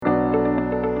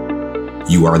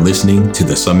You are listening to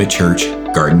the Summit Church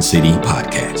Garden City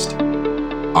podcast.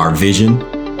 Our vision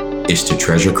is to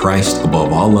treasure Christ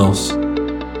above all else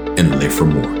and live for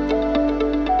more.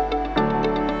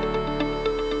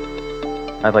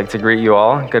 I'd like to greet you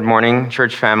all. Good morning,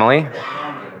 church family.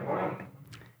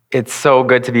 It's so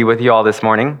good to be with you all this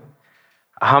morning.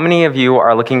 How many of you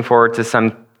are looking forward to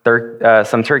some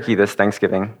turkey this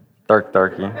Thanksgiving?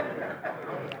 Turkey.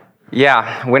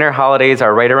 Yeah, winter holidays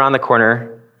are right around the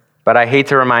corner, but I hate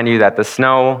to remind you that the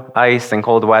snow, ice, and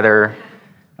cold weather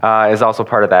is also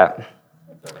part of that.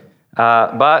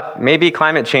 But maybe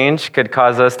climate change could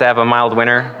cause us to have a mild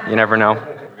winter. You never know.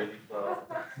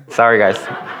 Sorry, guys.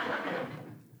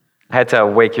 I had to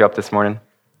wake you up this morning.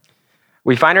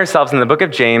 We find ourselves in the book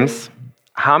of James.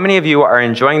 How many of you are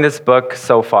enjoying this book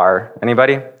so far?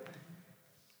 Anybody?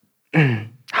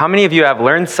 How many of you have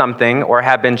learned something or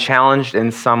have been challenged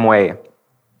in some way?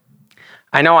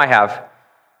 I know I have.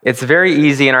 It's very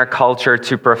easy in our culture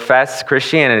to profess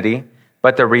Christianity,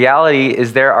 but the reality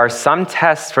is there are some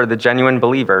tests for the genuine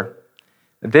believer.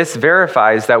 This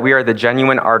verifies that we are the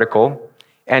genuine article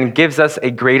and gives us a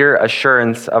greater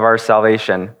assurance of our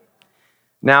salvation.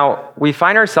 Now, we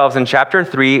find ourselves in chapter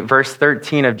 3, verse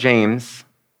 13 of James.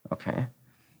 Okay.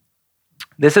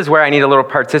 This is where I need a little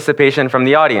participation from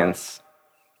the audience.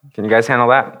 Can you guys handle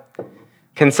that?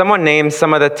 Can someone name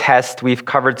some of the tests we've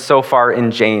covered so far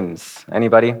in James?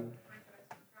 Anybody?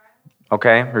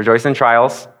 Okay, rejoice in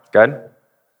trials. Good.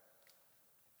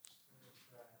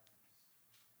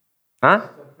 Huh?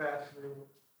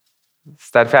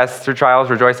 Steadfast through trials,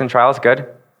 rejoice in trials. Good.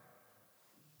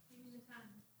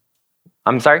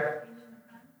 I'm sorry?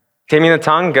 Taming the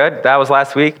tongue, good. That was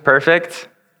last week, perfect.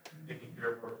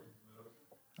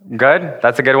 Good,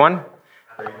 that's a good one.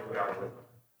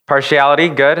 Partiality,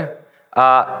 good.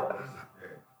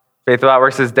 Faith without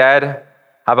works is dead.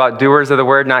 How about doers of the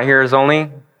word, not hearers only?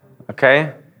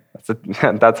 Okay,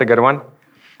 that's a good one.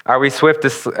 Are we swift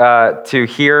to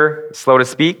hear, slow to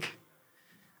speak?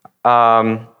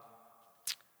 Does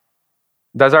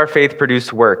our faith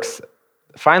produce works?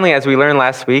 Finally, as we learned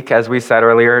last week, as we said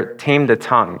earlier, tame the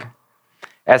tongue.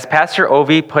 As Pastor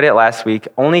Ovi put it last week,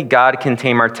 only God can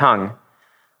tame our tongue.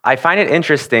 I find it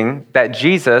interesting that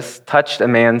Jesus touched a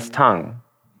man's tongue.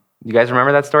 You guys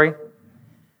remember that story?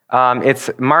 It's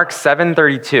Mark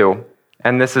 7:32,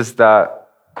 and this is the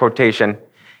quotation.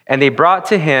 And they brought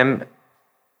to him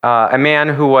a man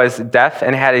who was deaf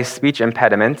and had a speech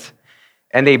impediment,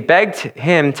 and they begged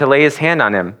him to lay his hand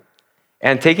on him.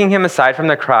 And taking him aside from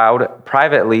the crowd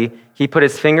privately, he put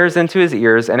his fingers into his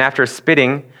ears, and after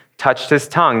spitting, touched his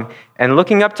tongue. And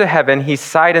looking up to heaven, he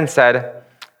sighed and said,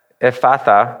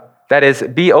 Ephphatha, that is,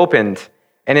 be opened.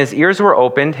 And his ears were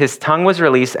opened, his tongue was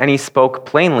released, and he spoke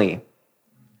plainly.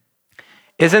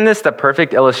 Isn't this the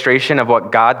perfect illustration of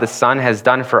what God the Son has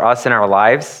done for us in our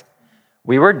lives?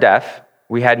 We were deaf,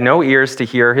 we had no ears to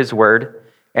hear his word,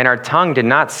 and our tongue did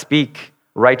not speak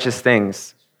righteous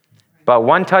things. But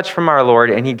one touch from our Lord,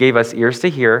 and he gave us ears to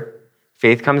hear.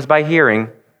 Faith comes by hearing,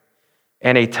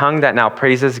 and a tongue that now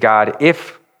praises God,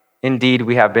 if indeed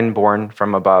we have been born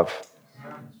from above.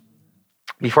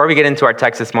 Before we get into our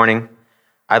text this morning,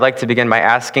 I'd like to begin by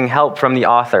asking help from the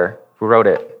author who wrote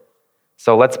it.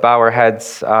 So let's bow our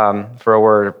heads for a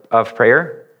word of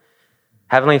prayer.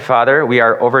 Heavenly Father, we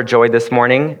are overjoyed this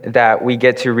morning that we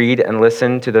get to read and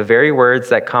listen to the very words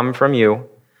that come from you.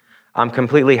 I'm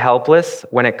completely helpless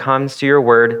when it comes to your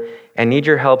word and need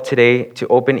your help today to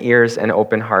open ears and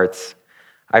open hearts.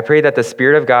 I pray that the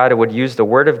Spirit of God would use the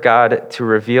word of God to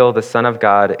reveal the Son of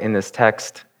God in this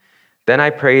text. Then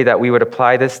I pray that we would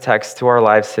apply this text to our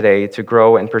lives today to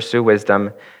grow and pursue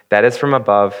wisdom that is from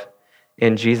above.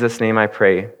 In Jesus' name I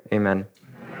pray. Amen.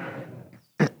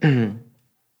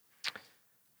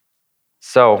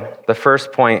 So, the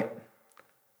first point,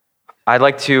 I'd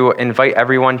like to invite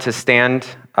everyone to stand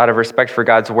out of respect for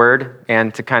God's word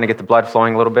and to kind of get the blood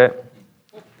flowing a little bit.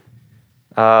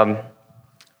 We're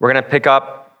going to pick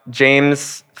up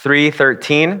James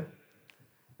 3:13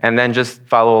 and then just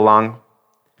follow along.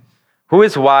 Who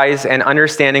is wise and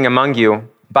understanding among you?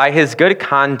 By his good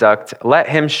conduct, let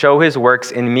him show his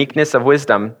works in meekness of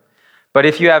wisdom. But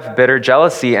if you have bitter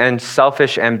jealousy and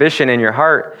selfish ambition in your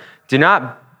heart, do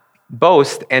not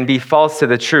boast and be false to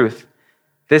the truth.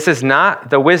 This is not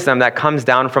the wisdom that comes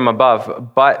down from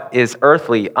above, but is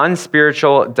earthly,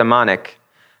 unspiritual, demonic.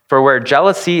 For where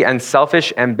jealousy and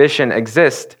selfish ambition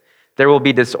exist, there will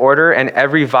be disorder and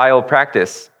every vile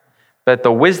practice. But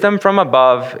the wisdom from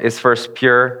above is first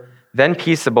pure, then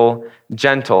peaceable,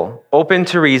 gentle, open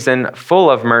to reason, full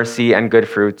of mercy and good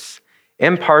fruits,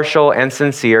 impartial and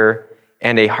sincere,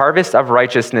 and a harvest of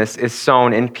righteousness is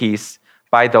sown in peace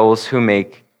by those who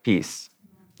make peace.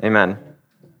 Amen.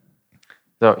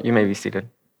 So you may be seated.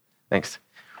 Thanks.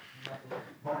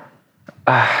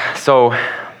 So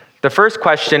the first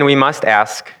question we must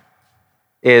ask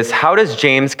is, how does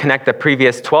James connect the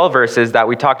previous 12 verses that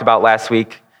we talked about last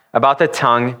week about the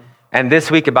tongue and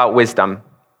this week about wisdom?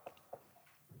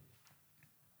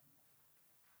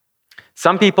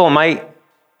 Some people might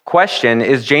question,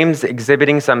 is James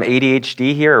exhibiting some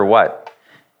ADHD here or what?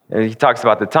 He talks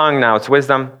about the tongue, now it's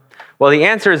wisdom. Well, the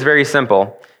answer is very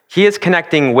simple. He is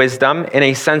connecting wisdom in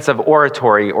a sense of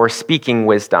oratory or speaking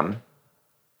wisdom.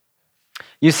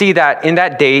 You see that in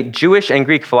that day, Jewish and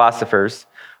Greek philosophers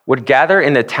would gather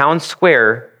in the town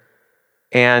square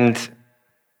and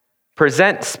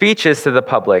present speeches to the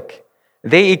public.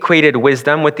 They equated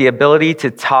wisdom with the ability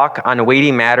to talk on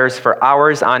weighty matters for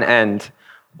hours on end,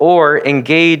 or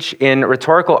engage in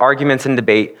rhetorical arguments and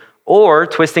debate, or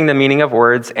twisting the meaning of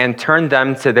words and turn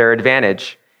them to their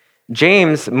advantage.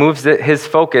 James moves his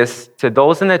focus to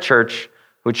those in the church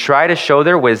who try to show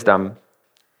their wisdom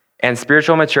and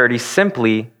spiritual maturity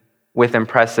simply with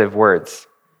impressive words.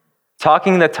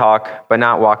 Talking the talk, but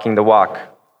not walking the walk.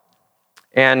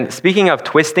 And speaking of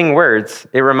twisting words,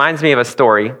 it reminds me of a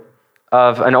story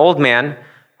of an old man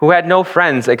who had no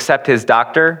friends except his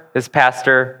doctor, his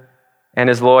pastor, and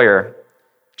his lawyer.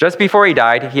 Just before he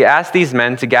died, he asked these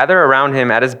men to gather around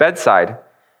him at his bedside.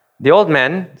 The old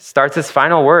man starts his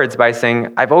final words by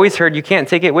saying, "I've always heard you can't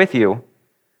take it with you,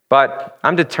 but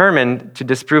I'm determined to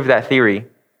disprove that theory."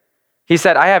 He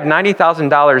said, "I have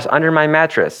 $90,000 under my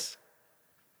mattress.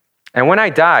 And when I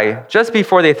die, just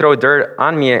before they throw dirt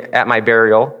on me at my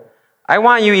burial, I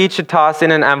want you each to toss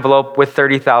in an envelope with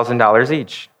 $30,000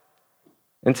 each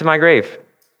into my grave."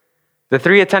 The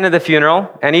three attended the funeral,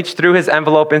 and each threw his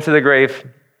envelope into the grave.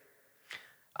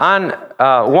 On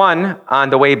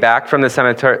the way back from the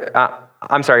cemetery,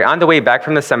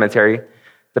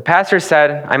 the pastor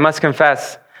said, "I must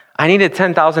confess, I needed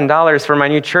 $10,000 for my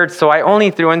new church, so I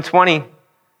only threw in 20.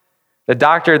 The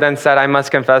doctor then said, "I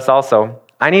must confess also,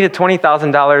 I needed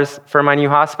 $20,000 for my new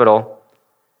hospital,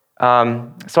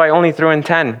 so I only threw in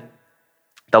 10.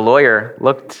 The lawyer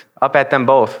looked up at them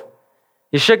both.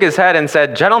 He shook his head and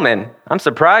said, "Gentlemen, I'm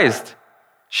surprised,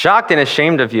 shocked and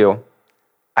ashamed of you.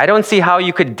 I don't see how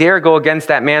you could dare go against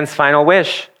that man's final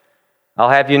wish. I'll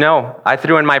have you know, I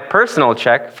threw in my personal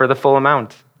check for the full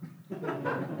amount."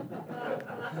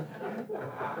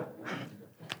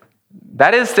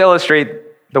 That is to illustrate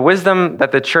the wisdom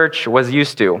that the church was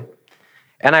used to.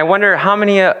 And I wonder how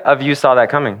many of you saw that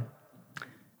coming.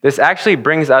 This actually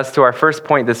brings us to our first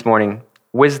point this morning.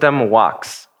 Wisdom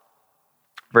walks.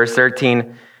 Verse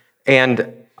 13.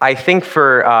 And I think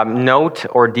for note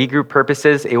or D group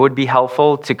purposes, it would be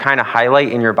helpful to kind of highlight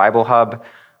in your Bible Hub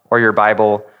or your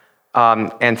Bible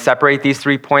and separate these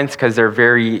 3 points because they're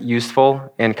very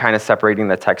useful in kind of separating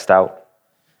the text out.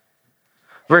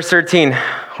 Verse 13,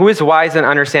 "Who is wise and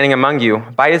understanding among you?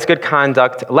 By his good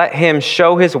conduct, let him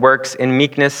show his works in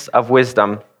meekness of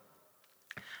wisdom."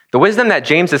 The wisdom that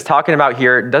James is talking about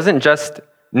here doesn't just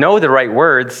know the right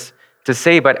words to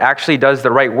say, but actually does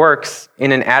the right works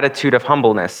in an attitude of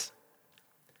humbleness.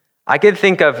 I could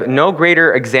think of no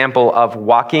greater example of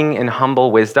walking in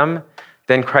humble wisdom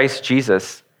than Christ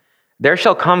Jesus. "There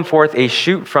shall come forth a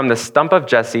shoot from the stump of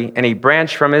Jesse, and a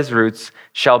branch from his roots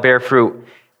shall bear fruit.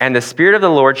 And the Spirit of the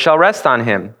Lord shall rest on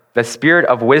him, the Spirit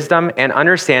of wisdom and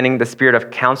understanding, the Spirit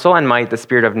of counsel and might, the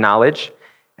Spirit of knowledge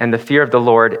and the fear of the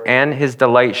Lord. And his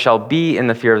delight shall be in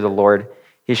the fear of the Lord.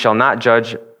 He shall not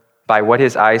judge by what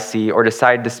his eyes see, or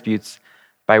decide disputes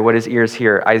by what his ears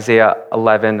hear." Isaiah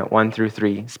 11,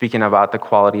 1-3, speaking about the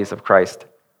qualities of Christ.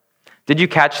 Did you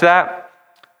catch that?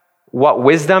 What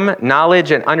wisdom, knowledge,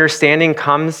 and understanding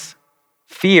comes?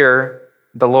 Fear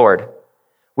the Lord.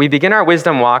 We begin our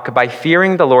wisdom walk by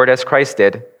fearing the Lord as Christ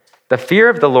did. The fear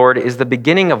of the Lord is the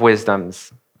beginning of wisdom,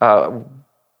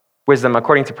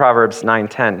 according to Proverbs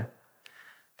 9:10.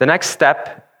 The next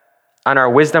step on our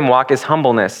wisdom walk is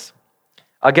humbleness.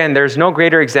 Again, there's no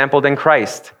greater example than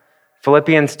Christ.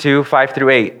 Philippians 2,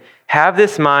 5-8. "Have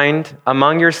this mind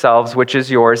among yourselves, which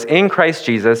is yours in Christ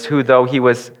Jesus, who, though he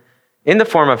was in the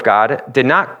form of God, did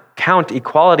not count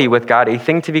equality with God a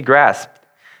thing to be grasped,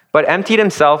 but emptied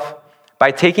himself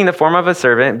by taking the form of a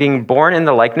servant, being born in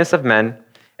the likeness of men,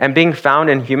 and being found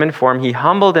in human form, he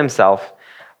humbled himself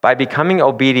by becoming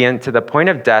obedient to the point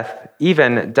of death,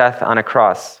 even death on a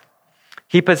cross.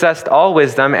 He possessed all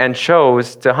wisdom and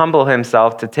chose to humble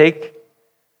himself to take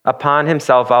upon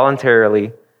himself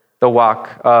voluntarily the walk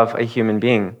of a human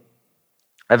being."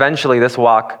 Eventually, this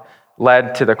walk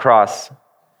led to the cross,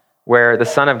 where the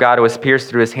Son of God was pierced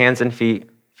through his hands and feet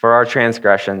for our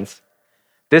transgressions.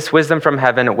 This wisdom from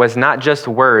heaven was not just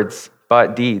words,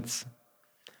 but deeds.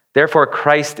 Therefore,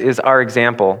 Christ is our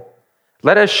example.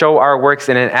 Let us show our works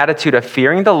in an attitude of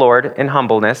fearing the Lord in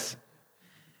humbleness.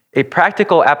 A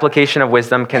practical application of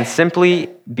wisdom can simply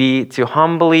be to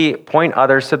humbly point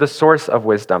others to the source of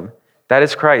wisdom. That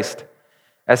is Christ.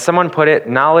 As someone put it,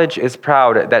 knowledge is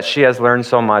proud that she has learned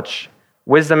so much.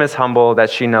 Wisdom is humble that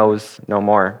she knows no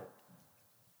more.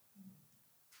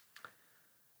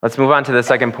 Let's move on to the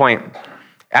second point.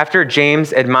 After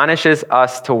James admonishes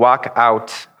us to walk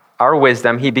out our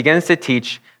wisdom, he begins to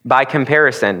teach by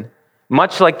comparison,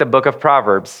 much like the book of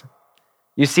Proverbs.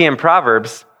 You see, in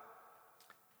Proverbs,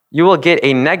 you will get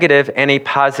a negative and a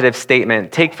positive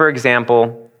statement. Take, for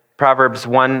example, Proverbs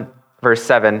 1, verse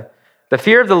 7. The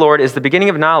fear of the Lord is the beginning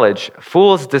of knowledge.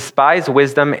 Fools despise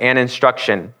wisdom and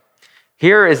instruction.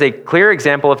 Here is a clear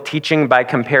example of teaching by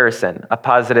comparison, a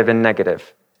positive and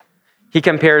negative. He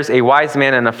compares a wise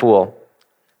man and a fool.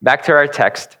 Back to our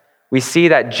text, we see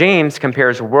that James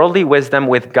compares worldly wisdom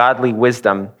with godly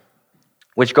wisdom,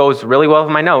 which goes really well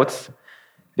with my notes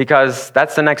because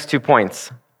that's the next 2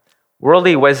 points.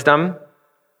 Worldly wisdom,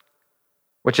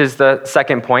 which is the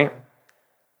second point.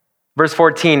 Verse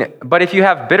 14, but if you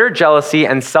have bitter jealousy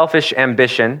and selfish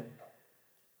ambition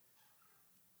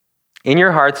in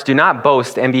your hearts, do not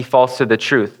boast and be false to the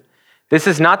truth. This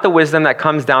is not the wisdom that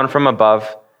comes down from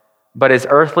above, but is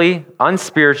earthly,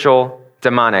 unspiritual,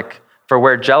 demonic. For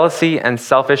where jealousy and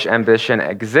selfish ambition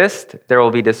exist, there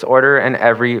will be disorder and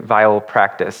every vile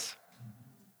practice.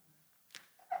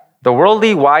 The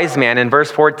worldly wise man in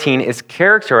verse 14 is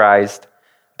characterized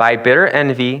by bitter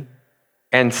envy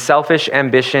and selfish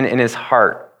ambition in his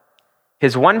heart.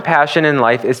 His one passion in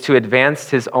life is to advance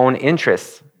his own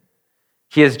interests.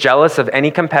 He is jealous of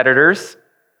any competitors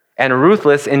and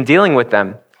ruthless in dealing with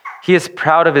them. He is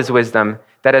proud of his wisdom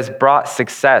that has brought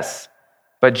success.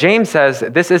 But James says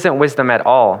this isn't wisdom at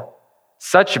all.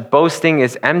 Such boasting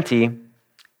is empty.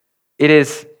 It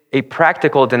is a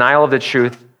practical denial of the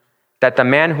truth that the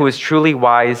man who is truly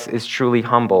wise is truly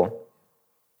humble.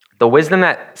 The wisdom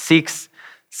that seeks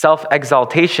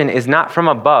self-exaltation is not from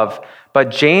above, but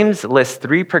James lists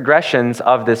 3 progressions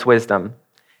of this wisdom.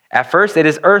 At first, it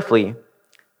is earthly.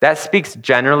 That speaks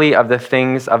generally of the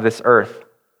things of this earth.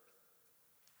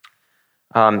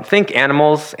 Think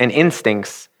animals and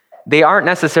instincts. They aren't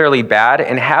necessarily bad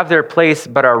and have their place,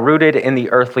 but are rooted in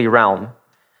the earthly realm.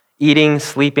 Eating,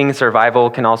 sleeping, survival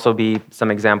can also be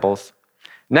some examples.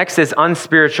 Next is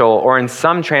unspiritual, or in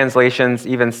some translations,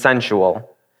 even sensual.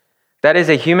 That is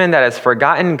a human that has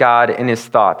forgotten God in his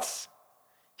thoughts.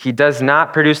 He does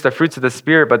not produce the fruits of the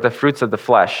Spirit, but the fruits of the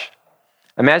flesh.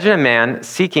 Imagine a man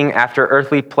seeking after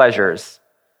earthly pleasures,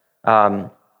 a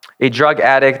drug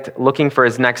addict looking for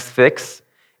his next fix,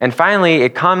 and finally,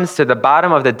 it comes to the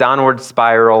bottom of the downward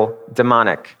spiral,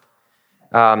 demonic.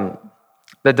 The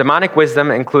demonic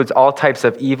wisdom includes all types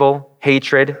of evil,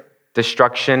 hatred,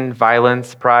 destruction,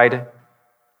 violence, pride,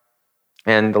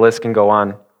 and the list can go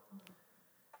on.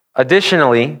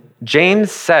 Additionally,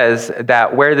 James says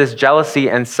that where this jealousy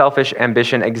and selfish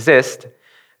ambition exist,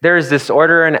 there is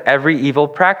disorder in every evil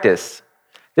practice.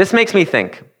 This makes me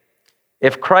think,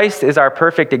 if Christ is our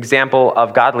perfect example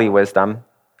of godly wisdom,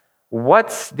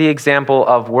 what's the example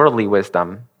of worldly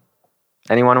wisdom?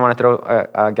 Anyone want to throw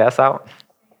a guess out?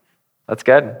 That's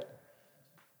good.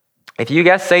 If you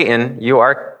guess Satan, you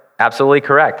are absolutely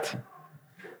correct.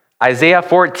 Isaiah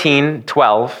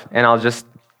 14:12, and I'll just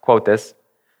quote this.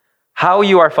 How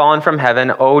you are fallen from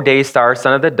heaven, O day star,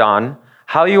 son of the dawn.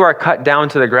 How you are cut down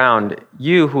to the ground,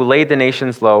 you who laid the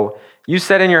nations low. You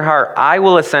said in your heart, I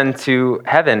will ascend to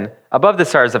heaven above the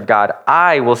stars of God.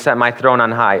 I will set my throne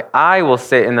on high. I will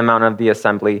sit in the mount of the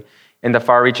assembly in the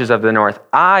far reaches of the north.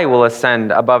 I will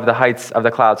ascend above the heights of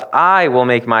the clouds. I will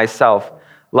make myself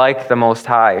like the Most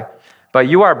High. But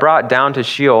you are brought down to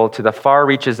Sheol, to the far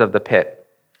reaches of the pit.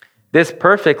 This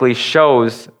perfectly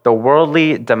shows the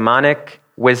worldly, demonic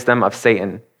wisdom of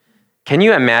Satan. Can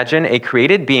you imagine a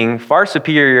created being far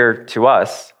superior to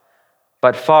us,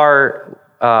 but far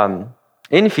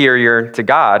inferior to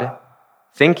God,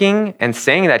 thinking and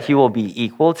saying that he will be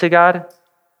equal to God?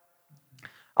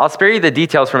 I'll spare you the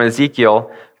details from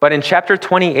Ezekiel, but in chapter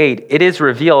 28, it is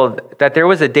revealed that there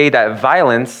was a day that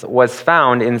violence was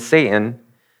found in Satan,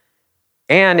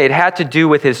 and it had to do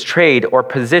with his trade or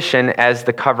position as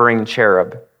the covering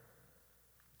cherub.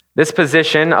 This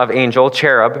position of angel,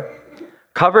 cherub,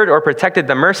 covered or protected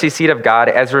the mercy seat of God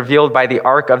as revealed by the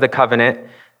Ark of the Covenant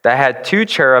that had 2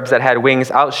 cherubs that had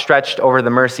wings outstretched over the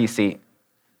mercy seat.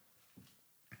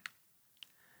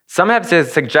 Some have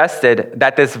suggested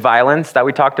that this violence that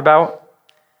we talked about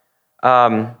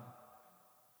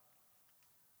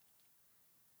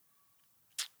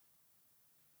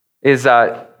is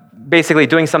basically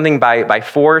doing something by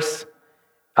force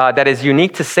that is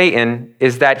unique to Satan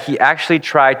is that he actually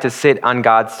tried to sit on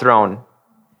God's throne.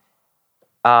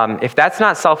 If that's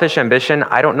not selfish ambition,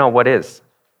 I don't know what is.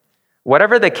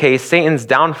 Whatever the case, Satan's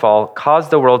downfall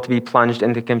caused the world to be plunged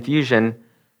into confusion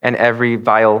and every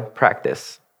vile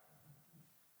practice.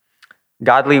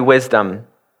 Godly wisdom.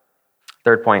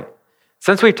 Third point.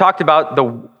 Since we've talked about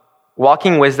the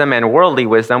walking wisdom and worldly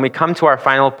wisdom, we come to our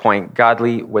final point,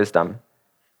 godly wisdom.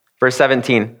 Verse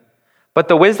 17. But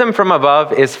the wisdom from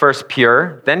above is first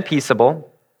pure, then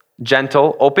peaceable,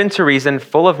 gentle, open to reason,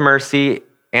 full of mercy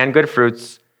and good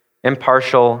fruits,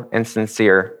 impartial and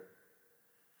sincere.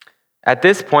 At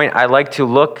this point, I'd like to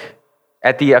look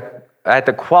at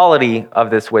the quality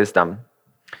of this wisdom.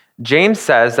 James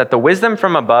says that the wisdom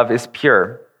from above is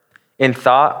pure. In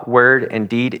thought, word, and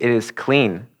deed, it is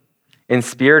clean. In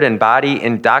spirit and body,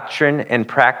 in doctrine and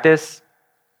practice,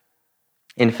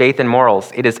 in faith and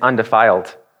morals, it is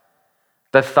undefiled.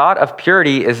 The thought of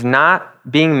purity is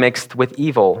not being mixed with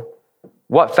evil.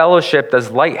 What fellowship does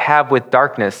light have with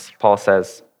darkness, Paul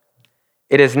says.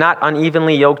 It is not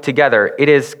unevenly yoked together. It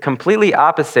is completely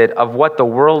opposite of what the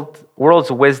world's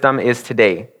wisdom is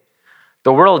today.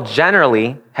 The world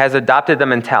generally has adopted the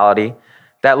mentality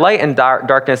that light and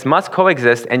darkness must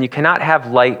coexist, and you cannot have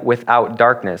light without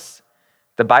darkness.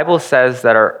 The Bible says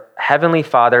that our Heavenly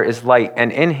Father is light,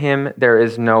 and in him there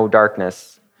is no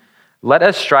darkness. Let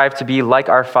us strive to be like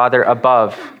our Father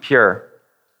above, pure.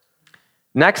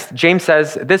 Next, James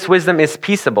says, this wisdom is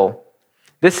peaceable.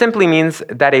 This simply means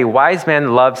that a wise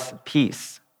man loves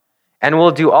peace and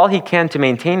will do all he can to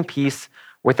maintain peace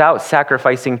without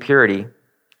sacrificing purity.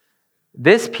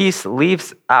 This peace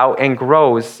lives out and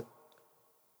grows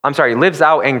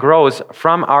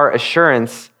from our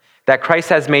assurance that Christ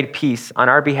has made peace on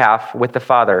our behalf with the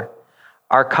Father.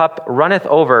 Our cup runneth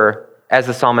over, as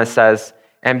the psalmist says,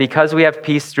 and because we have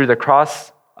peace through the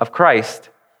cross of Christ,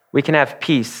 we can have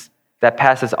peace that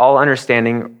passes all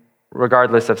understanding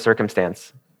regardless of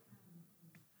circumstance.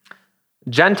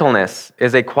 Gentleness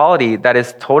is a quality that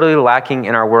is totally lacking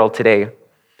in our world today.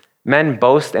 Men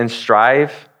boast and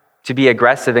strive to be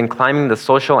aggressive in climbing the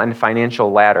social and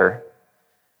financial ladder.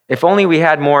 If only we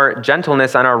had more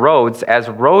gentleness on our roads, as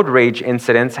road rage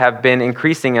incidents have been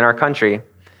increasing in our country.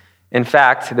 In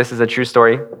fact, this is a true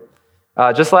story.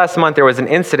 Just last month, there was an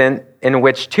incident in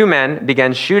which two men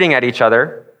began shooting at each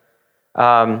other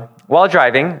while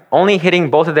driving, only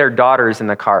hitting both of their daughters in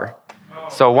the car.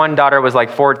 So one daughter was like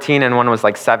 14 and one was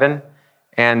like 7,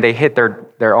 and they hit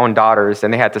their own daughters,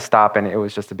 and they had to stop, and it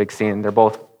was just a big scene. They're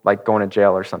both like going to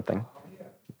jail or something.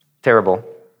 Terrible.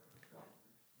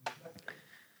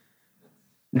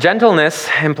 Gentleness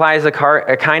implies a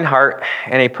kind heart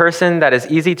and a person that is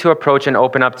easy to approach and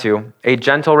open up to. A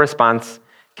gentle response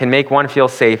can make one feel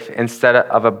safe instead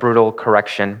of a brutal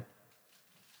correction.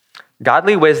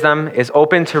 Godly wisdom is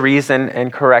open to reason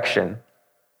and correction.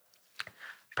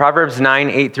 Proverbs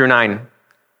 9:8-9.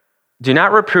 Do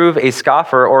not reprove a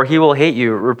scoffer, or he will hate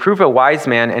you. Reprove a wise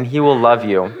man, and he will love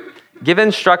you. Give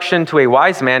instruction to a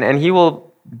wise man, and he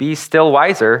will be still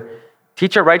wiser.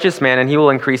 Teach a righteous man, and he will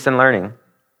increase in learning.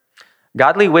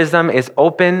 Godly wisdom is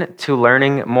open to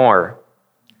learning more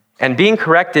and being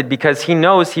corrected because he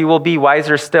knows he will be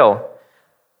wiser still.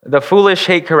 The foolish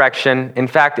hate correction. In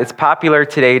fact, it's popular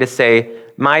today to say,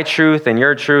 my truth and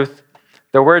your truth.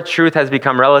 The word truth has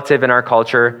become relative in our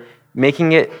culture,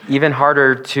 making it even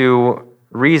harder to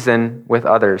reason with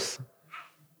others.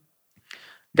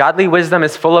 Godly wisdom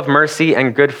is full of mercy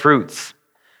and good fruits.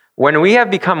 When we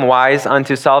have become wise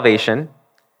unto salvation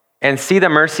and see the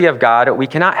mercy of God, we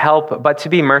cannot help but to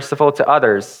be merciful to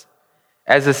others.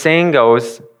 As the saying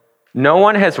goes, no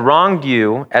one has wronged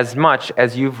you as much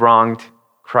as you've wronged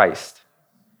Christ.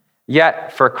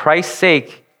 Yet, for Christ's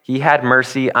sake, he had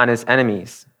mercy on his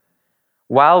enemies.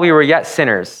 While we were yet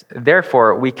sinners,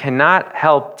 therefore, we cannot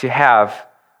help to have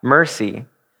mercy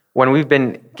when we've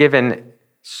been given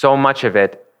so much of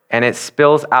it, and it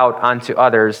spills out onto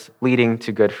others, leading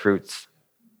to good fruits.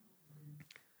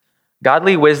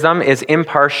 Godly wisdom is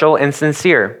impartial and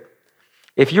sincere.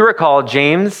 If you recall,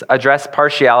 James addressed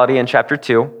partiality in chapter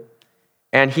 2,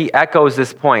 and he echoes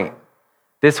this point.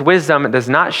 This wisdom does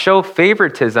not show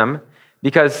favoritism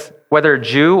because whether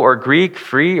Jew or Greek,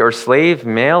 free or slave,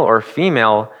 male or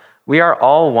female, we are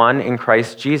all one in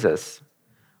Christ Jesus.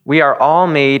 We are all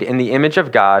made in the image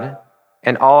of God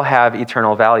and all have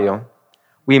eternal value.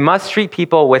 We must treat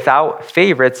people without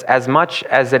favorites as much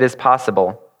as it is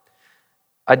possible.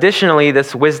 Additionally,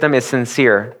 this wisdom is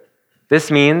sincere. This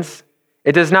means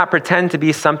it does not pretend to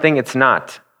be something it's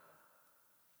not.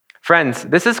 Friends,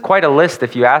 this is quite a list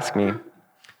if you ask me.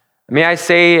 May I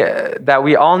say that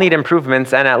we all need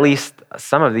improvements in at least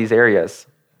some of these areas.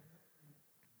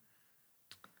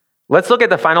 Let's look at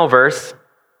the final verse.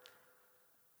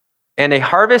 And a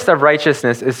harvest of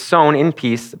righteousness is sown in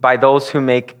peace by those who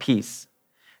make peace.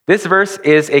 This verse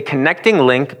is a connecting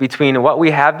link between what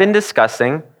we have been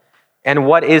discussing and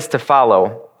what is to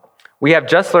follow. We have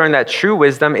just learned that true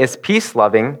wisdom is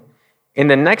peace-loving. In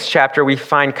the next chapter, we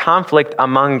find conflict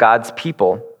among God's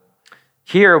people.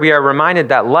 Here, we are reminded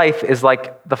that life is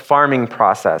like the farming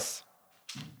process.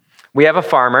 We have a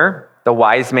farmer, the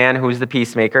wise man who's the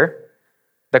peacemaker,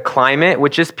 the climate,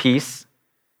 which is peace,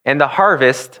 and the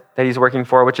harvest that he's working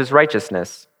for, which is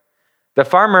righteousness. The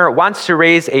farmer wants to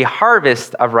raise a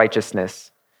harvest of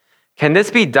righteousness. Can this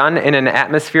be done in an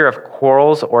atmosphere of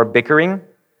quarrels or bickering?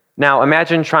 Now,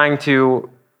 imagine trying to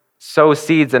sow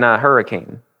seeds in a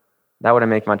hurricane. That wouldn't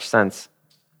make much sense.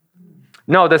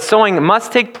 No, the sowing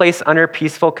must take place under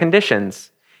peaceful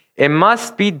conditions. It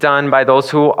must be done by those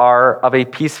who are of a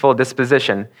peaceful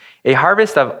disposition. A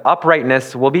harvest of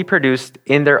uprightness will be produced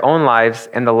in their own lives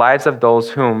and the lives of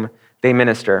those whom they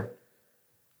minister.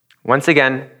 Once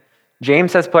again,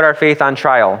 James has put our faith on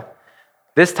trial,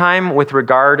 this time with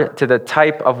regard to the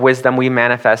type of wisdom we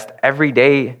manifest every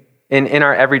day in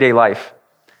our everyday life.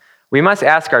 We must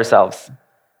ask ourselves,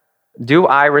 do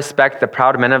I respect the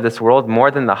proud men of this world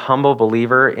more than the humble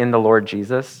believer in the Lord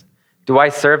Jesus? Do I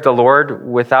serve the Lord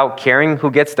without caring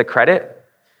who gets the credit?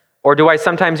 Or do I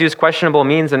sometimes use questionable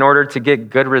means in order to get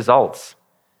good results?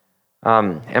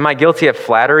 Am I guilty of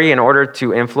flattery in order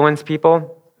to influence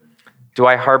people? Do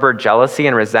I harbor jealousy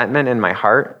and resentment in my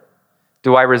heart?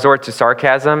 Do I resort to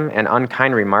sarcasm and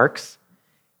unkind remarks?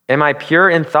 Am I pure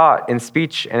in thought, in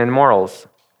speech, and in morals?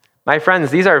 My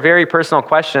friends, these are very personal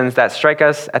questions that strike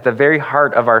us at the very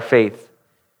heart of our faith.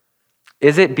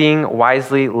 Is it being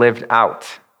wisely lived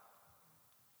out?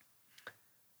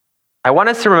 I want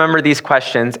us to remember these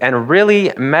questions and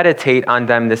really meditate on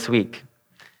them this week.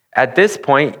 At this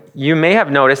point, you may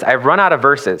have noticed I've run out of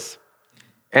verses,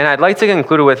 and I'd like to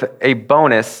conclude with a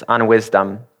bonus on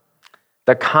wisdom,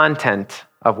 the content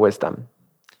of wisdom,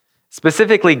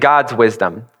 specifically God's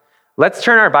wisdom. Let's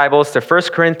turn our Bibles to 1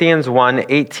 Corinthians 1,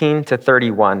 18 to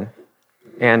 31.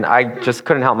 And I just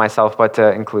couldn't help myself but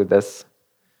to include this.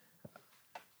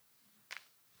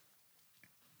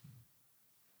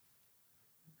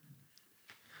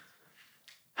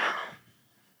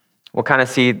 We'll kind of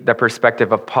see the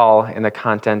perspective of Paul in the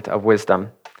content of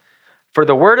wisdom. For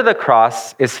the word of the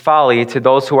cross is folly to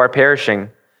those who are perishing,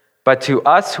 but to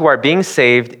us who are being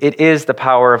saved, it is the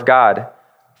power of God.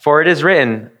 For it is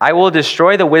written, I will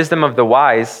destroy the wisdom of the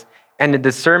wise, and the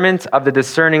discernment of the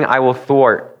discerning I will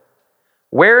thwart.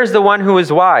 Where is the one who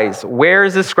is wise? Where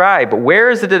is the scribe? Where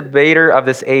is the debater of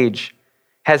this age?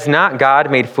 Has not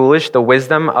God made foolish the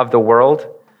wisdom of the world?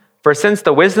 For since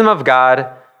the wisdom of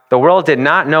God, the world did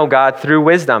not know God through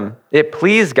wisdom, it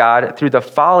pleased God through the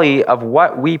folly of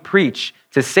what we preach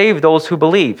to save those who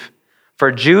believe.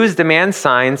 For Jews demand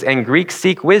signs and Greeks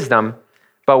seek wisdom,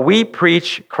 but we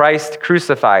preach Christ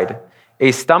crucified,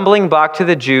 a stumbling block to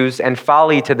the Jews and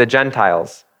folly to the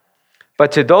Gentiles.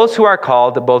 But to those who are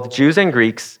called, both Jews and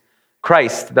Greeks,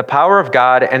 Christ, the power of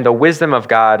God and the wisdom of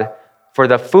God, for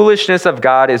the foolishness of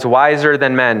God is wiser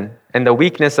than men, and the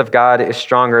weakness of God is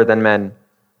stronger than men.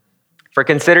 For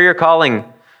consider your calling.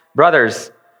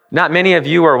 Brothers, not many of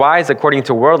you were wise according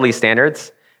to worldly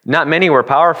standards. Not many were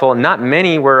powerful. Not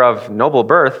many were of noble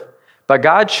birth. But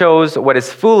God chose what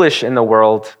is foolish in the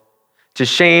world to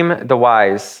shame the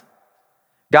wise.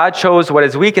 God chose what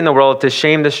is weak in the world to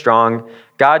shame the strong.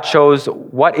 God chose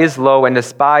what is low and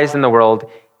despised in the world,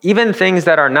 even things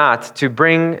that are not, to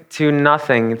bring to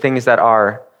nothing things that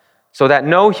are, so that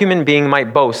no human being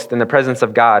might boast in the presence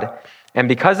of God. And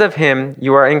because of him,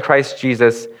 you are in Christ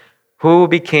Jesus, who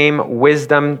became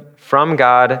wisdom from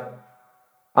God.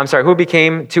 Who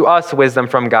became to us wisdom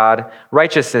from God,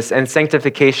 righteousness and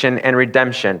sanctification and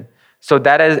redemption, so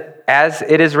that as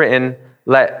it is written,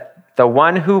 let the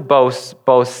one who boasts,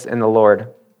 boast in the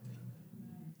Lord.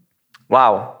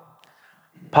 Wow.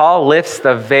 Paul lifts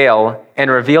the veil and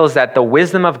reveals that the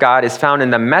wisdom of God is found in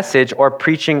the message or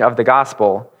preaching of the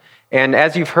gospel. And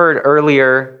as you've heard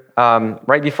earlier,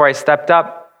 right before I stepped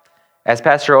up, as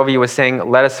Pastor Ovi was saying,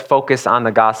 let us focus on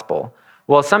the gospel.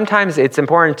 Well, sometimes it's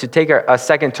important to take a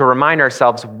second to remind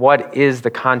ourselves what is the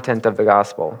content of the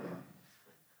gospel.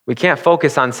 We can't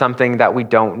focus on something that we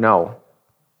don't know,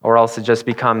 or else it just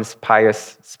becomes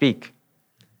pious speak.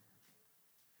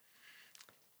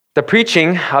 The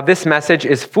preaching of this message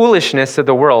is foolishness to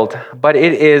the world, but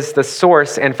it is the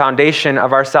source and foundation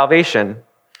of our salvation.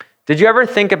 Did you ever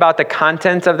think about the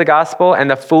content of the gospel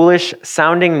and the foolish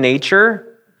sounding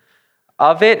nature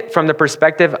of it from the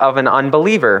perspective of an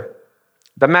unbeliever.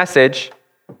 The message,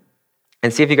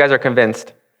 and see if you guys are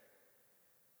convinced,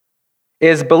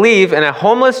 is believe in a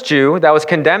homeless Jew that was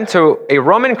condemned to a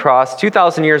Roman cross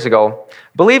 2,000 years ago.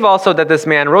 Believe also that this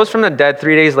man rose from the dead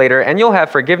 3 days later, and you'll have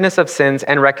forgiveness of sins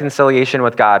and reconciliation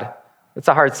with God. It's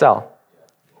a hard sell.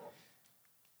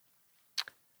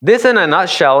 This, in a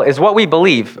nutshell, is what we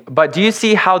believe. But do you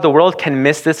see how the world can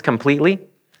miss this completely?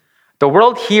 The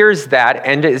world hears that,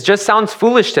 and it just sounds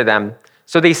foolish to them.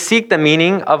 So they seek the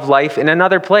meaning of life in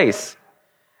another place.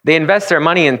 They invest their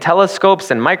money in telescopes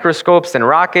and microscopes and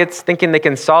rockets, thinking they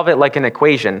can solve it like an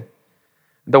equation.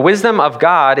 The wisdom of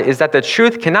God is that the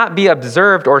truth cannot be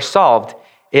observed or solved.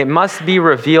 It must be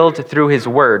revealed through His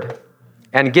Word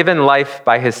and given life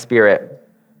by His Spirit.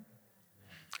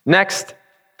 Next,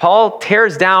 Paul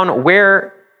tears down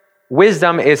where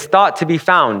wisdom is thought to be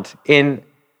found in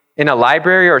a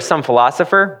library or some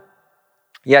philosopher.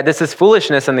 Yet this is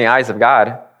foolishness in the eyes of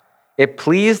God. It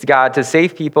pleased God to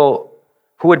save people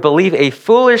who would believe a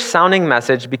foolish-sounding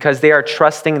message because they are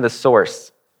trusting the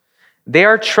source. They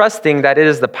are trusting that it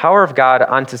is the power of God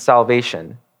unto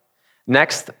salvation.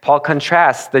 Next, Paul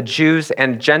contrasts the Jews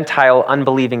and Gentile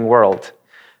unbelieving world.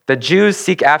 The Jews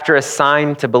seek after a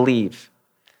sign to believe.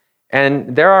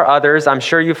 And there are others, I'm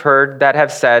sure you've heard, that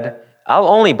have said, I'll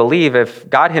only believe if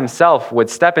God Himself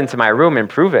would step into my room and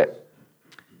prove it.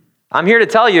 I'm here to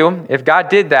tell you, if God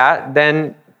did that,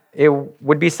 then it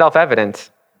would be self-evident.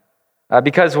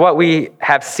 Because what we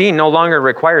have seen no longer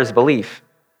requires belief.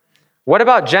 What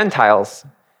about Gentiles?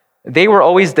 They were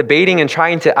always debating and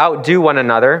trying to outdo one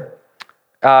another.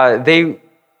 They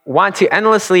want to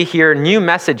endlessly hear new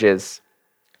messages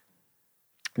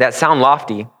that sound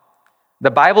lofty.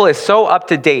 The Bible is so up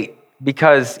to date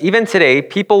because even today,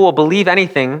 people will believe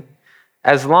anything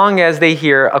as long as they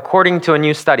hear according to a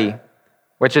new study,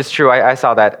 which is true. I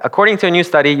saw that. According to a new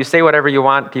study, you say whatever you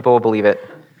want, people will believe it.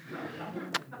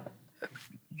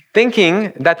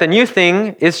 Thinking that the new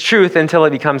thing is truth until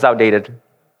it becomes outdated.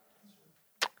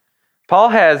 Paul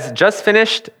has just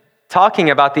finished talking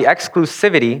about the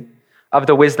exclusivity of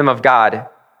the wisdom of God,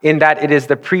 in that it is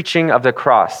the preaching of the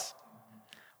cross.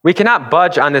 We cannot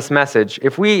budge on this message.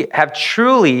 If we have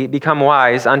truly become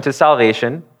wise unto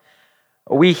salvation,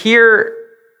 we hear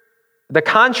the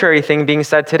contrary thing being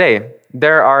said today.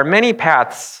 There are many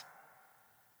paths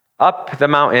up the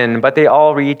mountain, but they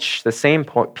all reach the same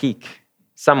peak.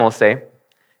 Some will say.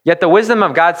 Yet the wisdom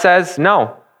of God says,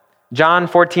 no. John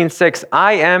 14:6,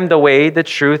 I am the way, the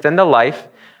truth, and the life.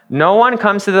 No one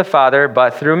comes to the Father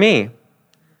but through me.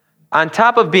 On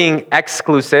top of being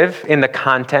exclusive in the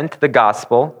content, the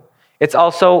gospel, it's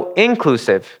also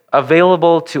inclusive,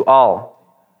 available to all.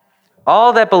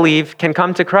 All that believe can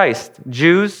come to Christ.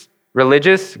 Jews,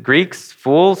 religious, Greeks,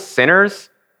 fools,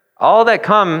 sinners, all that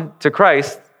come to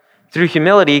Christ through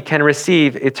humility can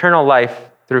receive eternal life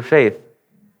through faith.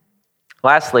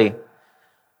 Lastly,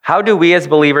 how do we as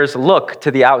believers look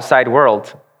to the outside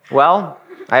world? Well,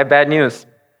 I have bad news.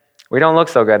 We don't look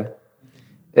so good.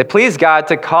 It pleased God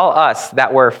to call us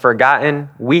that were forgotten,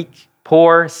 weak,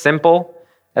 poor, simple,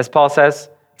 as Paul says,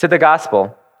 to the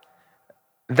gospel.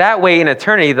 That way in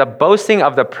eternity, the boasting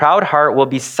of the proud heart will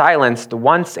be silenced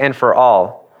once and for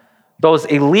all. Those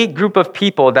elite group of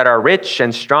people that are rich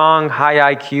and strong,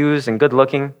 high IQs and good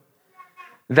looking,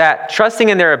 that trusting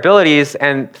in their abilities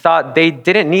and thought they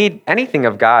didn't need anything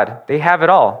of God. They have it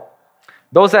all.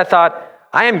 Those that thought,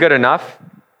 I am good enough,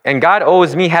 and God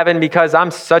owes me heaven because I'm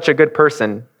such a good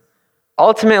person.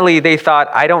 Ultimately, they thought,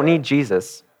 I don't need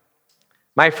Jesus.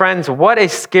 My friends, what a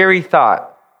scary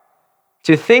thought.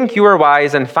 To think you are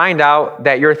wise and find out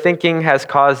that your thinking has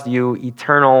caused you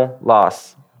eternal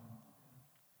loss.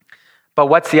 But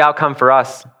what's the outcome for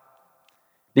us?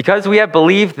 Because we have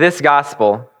believed this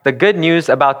gospel, the good news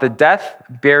about the death,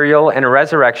 burial, and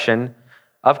resurrection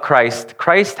of Christ,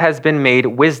 Christ has been made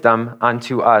wisdom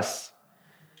unto us.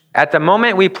 At the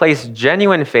moment we place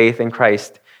genuine faith in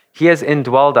Christ, He has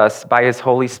indwelled us by His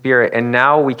Holy Spirit, and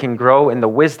now we can grow in the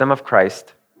wisdom of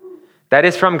Christ. That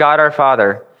is from God our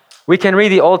Father. We can read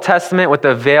the Old Testament with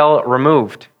the veil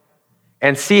removed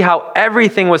and see how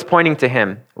everything was pointing to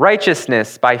Him.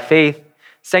 Righteousness by faith,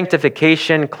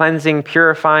 sanctification, cleansing,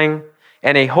 purifying,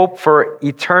 and a hope for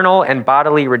eternal and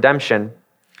bodily redemption.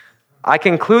 I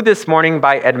conclude this morning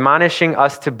by admonishing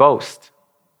us to boast.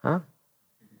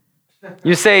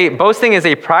 You say boasting is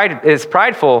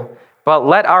prideful, but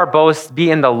let our boast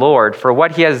be in the Lord for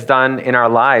what He has done in our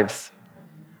lives,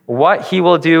 what He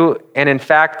will do, and in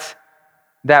fact,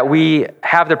 that we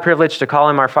have the privilege to call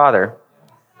Him our Father,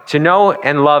 to know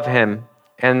and love Him.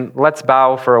 And let's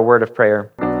bow for a word of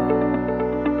prayer.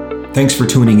 Thanks for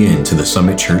tuning in to the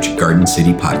Summit Church Garden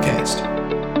City podcast.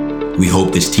 We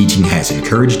hope this teaching has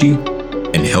encouraged you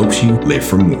and helps you live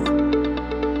for more.